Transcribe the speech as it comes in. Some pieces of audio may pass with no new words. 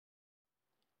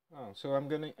So I'm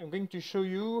going to show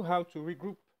you how to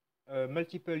regroup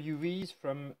multiple UVs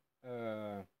from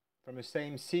the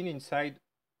same scene inside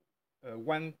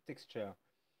one texture.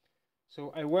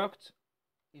 So I worked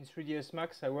in 3ds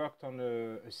Max. I worked on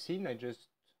a scene. It's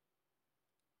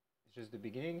just the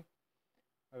beginning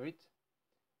of it,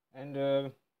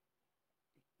 and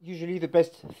usually the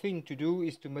best thing to do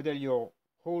is to model your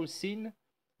whole scene.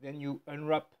 Then you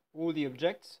unwrap all the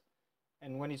objects,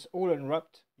 and when it's all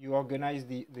unwrapped, you organize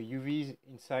the UVs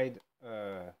inside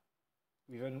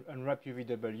with unwrap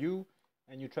UVW,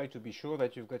 and you try to be sure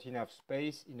that you've got enough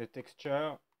space in a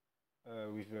texture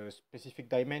with specific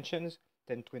dimensions,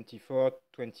 1024,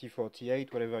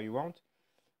 2048, whatever you want,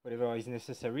 whatever is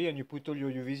necessary, and you put all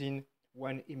your UVs in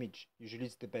one image. Usually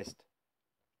it's the best.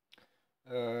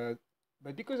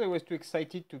 But because I was too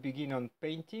excited to begin on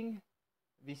painting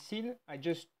this scene, I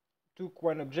just took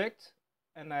one object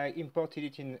and I imported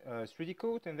it in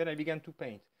 3DCoat, and then I began to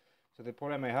paint. So the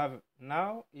problem I have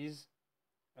now is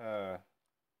that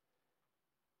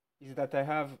I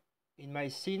have in my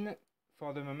scene,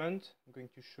 for the moment, I'm going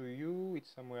to show you,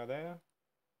 it's somewhere there.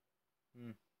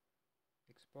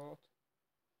 Export.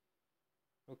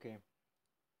 Okay.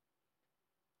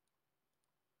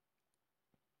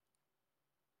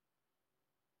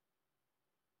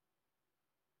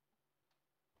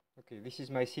 Okay, this is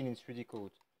my scene in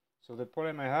 3DCoat. So the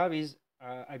problem I have is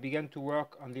I began to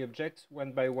work on the objects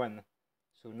one by one.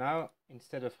 So now,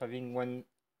 instead of having one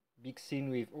big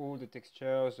scene with all the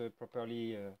textures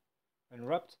properly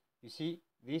unwrapped, you see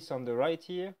this on the right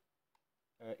here,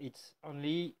 it's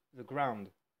only the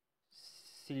ground,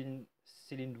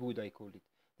 cylind wood I called it.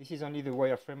 This is only the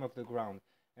wireframe of the ground,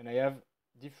 and I have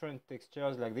different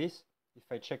textures like this. If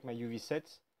I check my UV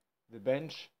sets, the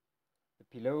bench, the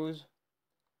pillows,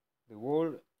 the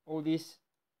wall, all these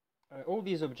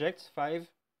objects,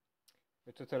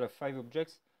 a total of 5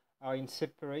 objects, are in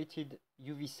separated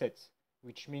UV sets,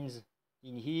 which means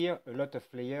in here a lot of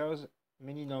layers,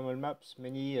 many normal maps,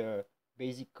 many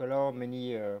basic color,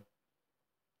 many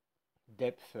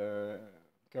depth,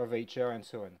 curvature, and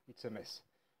so on. It's a mess.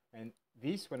 And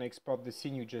this, when I export the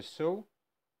scene you just saw,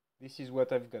 this is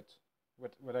what I've got,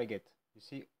 what I get. You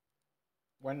see,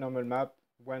 one normal map,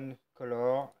 one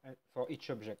color for each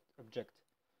object.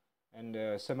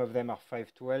 And some of them are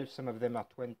 512, some of them are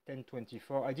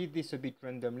 1024. I did this a bit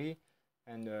randomly,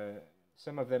 and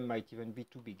some of them might even be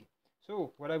too big.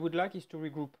 So what I would like is to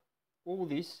regroup all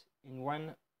this in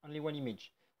only one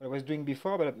image. What I was doing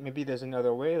before, but maybe there's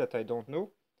another way that I don't know.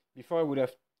 Before I would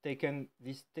have taken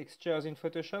these textures in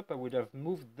Photoshop, I would have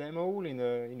moved them all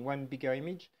in one bigger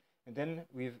image, and then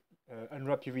with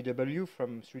unwrap UVW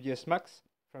from 3ds Max,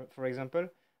 for example,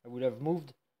 I would have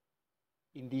moved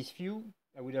in this view.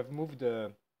 I would have moved,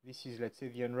 this is, let's say,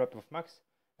 the unwrap of Max.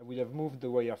 I would have moved the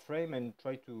wireframe and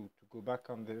try to go back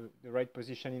on the right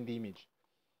position in the image.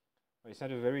 But it's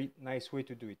not a very nice way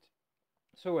to do it.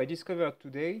 So I discovered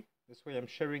today, that's why I'm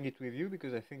sharing it with you,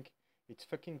 because I think it's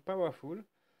fucking powerful.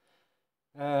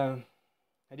 I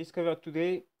discovered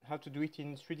today how to do it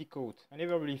in 3DCoat. I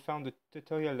never really found a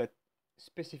tutorial that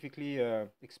specifically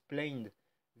explained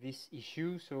this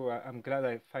issue, so I'm glad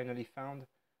I finally found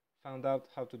out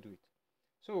how to do it.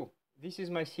 So this is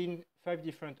my scene, 5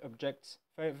 different objects,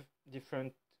 5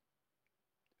 different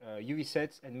UV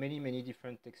sets, and many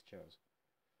different textures.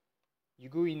 You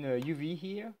go in UV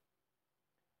here,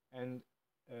 and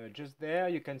just there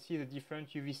you can see the different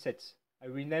UV sets. I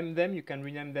rename them. You can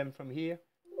rename them from here.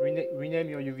 Rename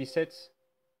your UV sets.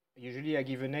 Usually I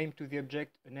give a name to the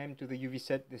object, a name to the UV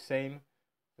set, the same,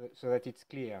 so that it's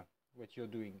clear what you're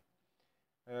doing.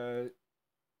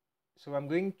 So I'm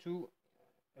going to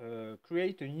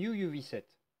create a new UV set.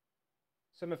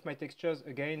 Some of my textures,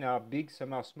 again, are big,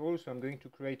 some are small, so I'm going to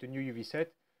create a new UV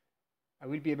set. I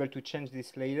will be able to change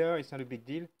this later. It's not a big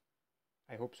deal.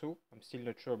 I hope so. I'm still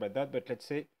not sure about that, but let's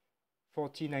say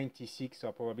 4096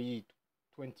 or probably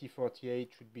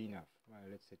 2048 should be enough.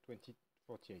 Let's say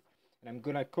 2048. And I'm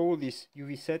gonna call this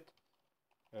UV set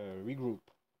regroup.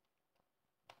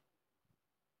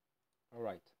 All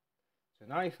right. So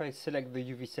now if I select the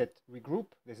UV set regroup,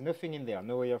 there's nothing in there,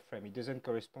 no wireframe. It doesn't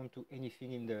correspond to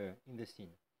anything in the scene.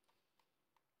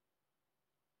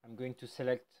 I'm going to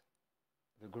select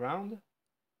the ground,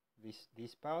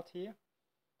 this part here,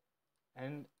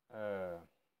 and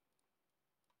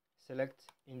select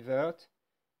invert,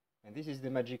 and this is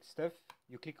the magic stuff.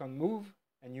 You click on move,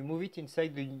 and you move it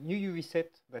inside the new UV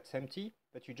set that's empty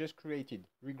that you just created,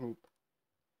 regroup.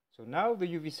 So now the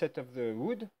UV set of the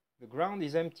wood, the ground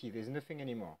is empty, there's nothing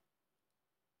anymore.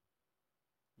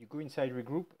 You go inside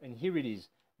regroup, and here it is.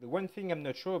 The one thing I'm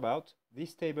not sure about,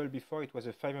 this table before it was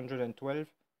a 512,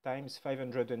 times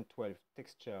 512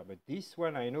 texture. But this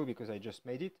one I know because I just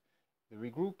made it. The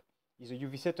regroup is a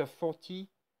UV set of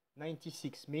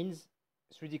 4096, means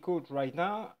 3DCoat right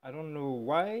now, I don't know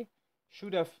why,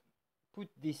 should have put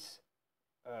this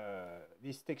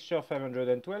texture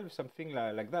 512, something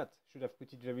like that. Should have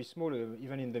put it very small,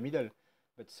 even in the middle.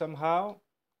 But somehow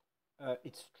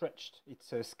it's stretched,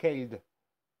 it's scaled.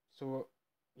 So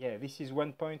yeah, this is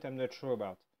one point I'm not sure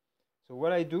about. So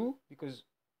what I do, because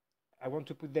I want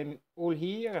to put them all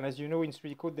here, and as you know in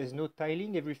 3DCoat there's no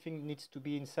tiling, everything needs to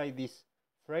be inside this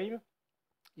frame.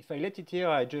 If I let it here,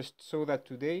 I just saw that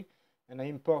today, and I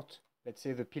import, let's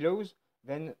say, the pillows,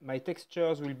 then my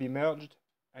textures will be merged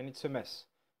and it's a mess.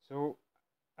 So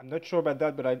I'm not sure about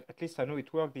that, but at least I know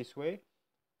it worked this way.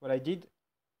 What I did,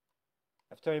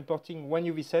 after importing one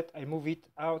UV set, I move it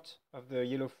out of the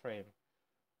yellow frame.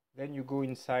 Then you go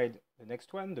inside the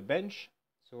next one, the bench.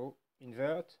 So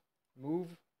invert, move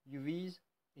UVs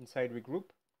inside regroup.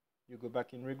 You go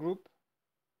back in regroup,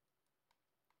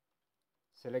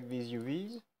 select these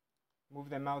UVs, move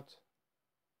them out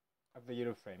of the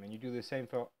yellow frame, and you do the same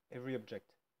for every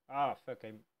object. Ah, fuck,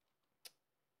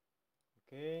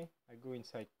 okay, I go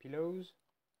inside pillows,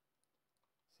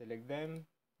 select them,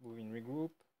 move in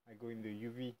regroup, I go in the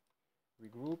UV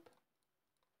regroup,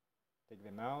 take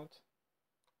them out,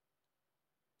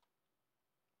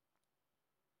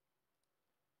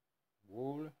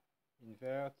 wall,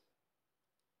 invert,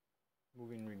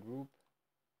 move in regroup,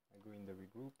 I go in the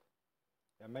regroup.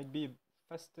 There might be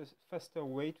a faster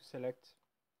way to select,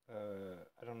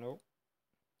 I don't know,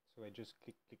 so I just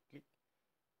click.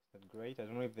 It's not great. I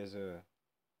don't know if there's a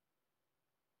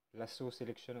lasso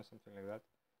selection or something like that.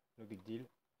 No big deal.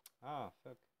 Ah,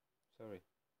 fuck, sorry.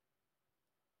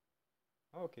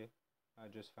 Oh, okay, I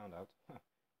just found out.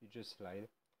 You just slide.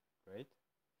 Great.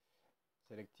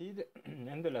 Selected.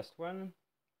 And the last one.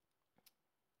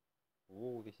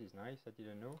 Oh, this is nice, I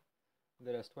didn't know.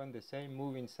 The last one, the same,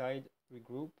 move inside,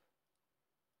 regroup.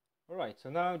 Alright, so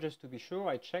now just to be sure,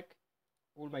 I check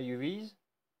all my UVs,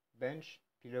 bench,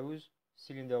 pillows,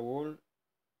 cylinder wall,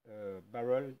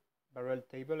 barrel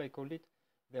table I called it.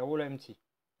 They're all empty.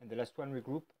 And the last one,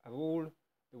 regroup, have all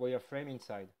the wireframe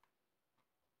inside.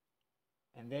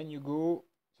 And then you go,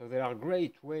 so there are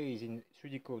great ways in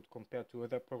 3DCoat compared to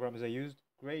other programs I used,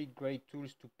 great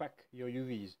tools to pack your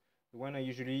UVs. The one I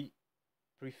usually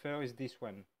prefer is this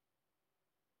one.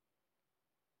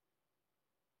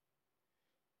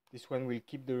 This one will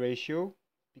keep the ratio,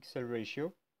 pixel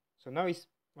ratio. So now it's,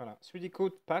 voilà,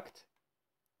 3DCoat packed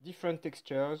different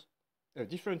textures,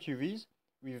 different UVs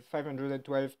with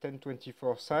 512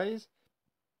 1024 size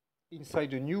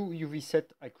inside a new UV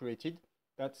set I created.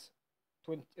 That's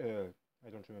 20, I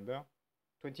don't remember,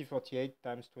 2048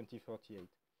 times 2048.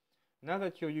 Now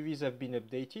that your UVs have been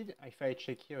updated, if I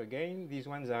check here again, these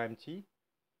ones are empty.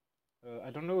 I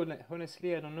don't know,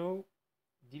 honestly, I don't know.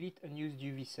 Delete unused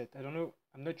UV set. I don't know,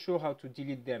 I'm not sure how to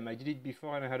delete them. I did it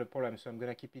before and I had a problem, so I'm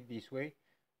gonna keep it this way.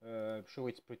 I'm sure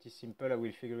it's pretty simple. I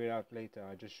will figure it out later.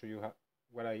 I'll just show you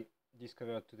what I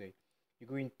discovered today. You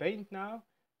go in Paint now,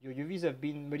 your UVs have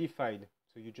been modified.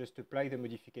 So you just apply the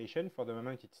modification. For the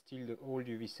moment, it's still the old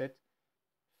UV set,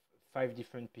 5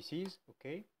 different pieces.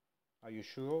 Okay, are you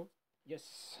sure?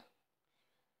 Yes,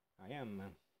 I am.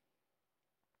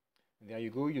 And there you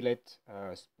go. You let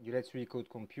 3DCoat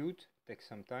compute. Takes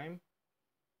some time.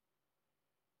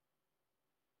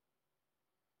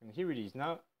 And here it is.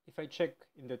 Now, if I check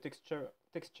in the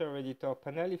texture editor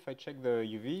panel, if I check the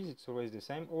UVs, it's always the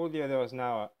same. All the others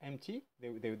now are empty.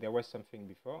 There was something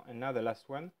before, and now the last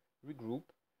one, regroup,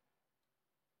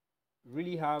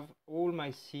 really have all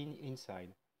my scene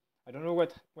inside. I don't know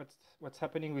what's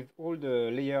happening with all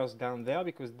the layers down there,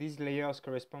 because these layers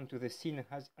correspond to the scene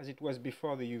as it was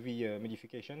before the UV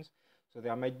modifications. So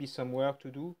there might be some work to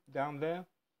do down there.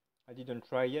 I didn't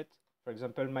try yet. For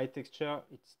example, my texture,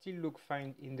 it still looks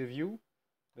fine in the view,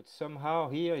 but somehow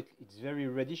here it's very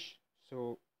reddish.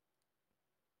 So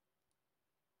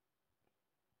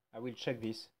I will check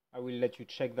this. I will let you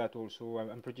check that also.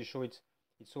 I'm pretty sure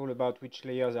it's all about which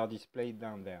layers are displayed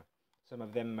down there. Some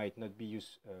of them might not be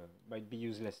might be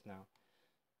useless now.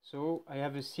 So I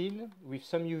have a scene with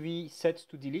some UV sets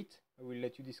to delete. I will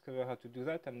let you discover how to do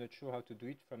that. I'm not sure how to do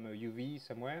it from a UV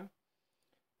somewhere.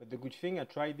 But the good thing, I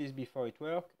tried this before it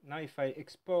worked. Now if I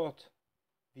export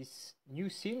this new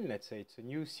scene, let's say it's a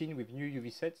new scene with new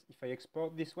UV sets. If I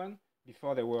export this one,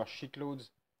 before there were shitloads,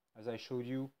 as I showed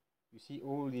you, you see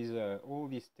all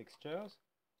these textures.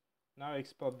 Now I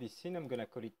export this scene. I'm gonna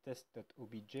call it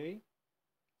test.obj.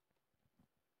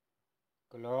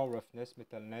 Color, roughness,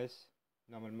 metalness,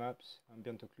 normal maps,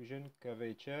 ambient occlusion,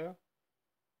 curvature,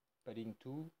 padding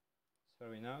 2,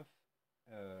 fair enough.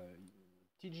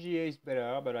 TGA is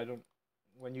better, but I don't.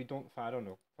 When you don't, I don't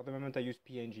know. For the moment, I use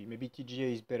PNG. Maybe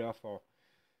TGA is better for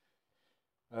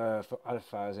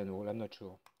alphas and all. I'm not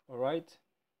sure. All right.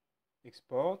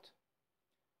 Export.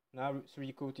 Now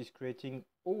 3DCoat is creating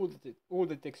all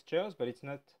the textures, but it's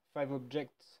not 5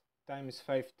 objects times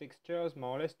 5 textures,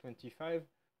 more or less 25.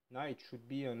 Now it should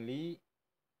be only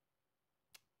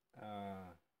it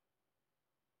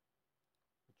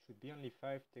should be only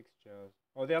 5 textures.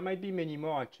 Or there might be many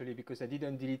more actually, because I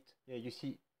didn't delete. Yeah, you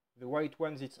see the white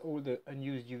ones, it's all the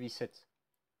unused UV sets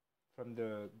from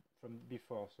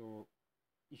before. So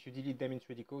if you delete them in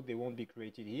 3DCoat, they won't be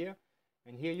created here.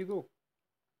 And here you go.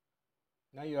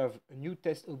 Now you have a new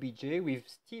test OBJ with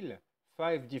still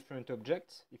 5 different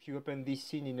objects. If you open this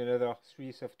scene in another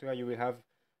 3 software, you will have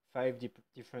 5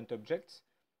 different objects,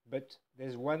 but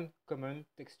there's one common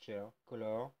texture,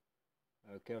 color,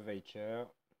 curvature,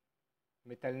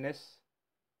 metalness.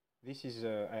 This is,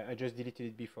 I just deleted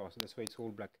it before, so that's why it's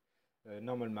all black.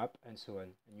 Normal map, and so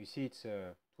on. And you see it's,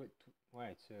 it's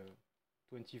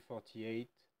 2048,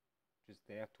 just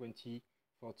there,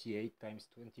 2048 times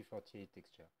 2048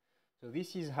 texture. So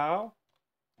this is how,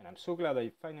 and I'm so glad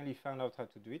I finally found out how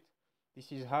to do it.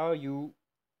 This is how you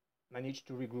manage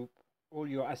to regroup all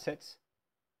your assets,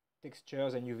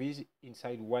 textures and UVs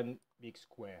inside one big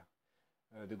square.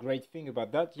 The great thing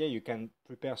about that, yeah, you can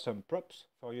prepare some props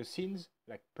for your scenes,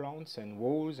 like plants and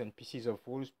walls and pieces of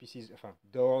walls,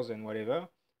 doors and whatever.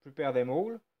 Prepare them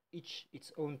all, each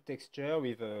its own texture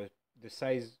with the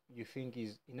size you think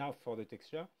is enough for the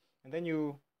texture. And then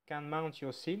you can mount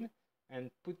your scene and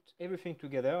put everything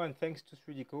together, and thanks to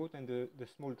 3DCoat and the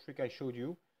small trick I showed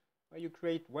you, you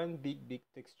create one big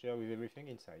texture with everything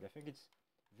inside. I think it's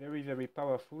very, very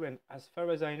powerful, and as far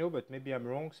as I know, but maybe I'm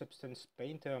wrong, Substance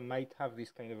Painter might have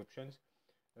this kind of options.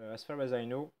 As far as I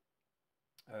know,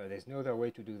 there's no other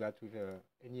way to do that with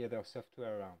any other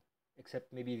software around,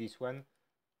 except maybe this one,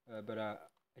 but I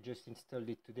just installed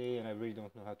it today and I really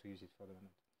don't know how to use it for the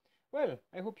moment. Well,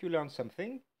 I hope you learned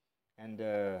something, and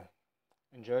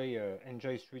enjoy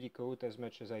 3DCoat as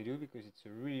much as I do, because it's a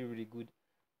really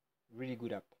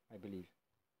good app, I believe.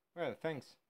 Well, thanks.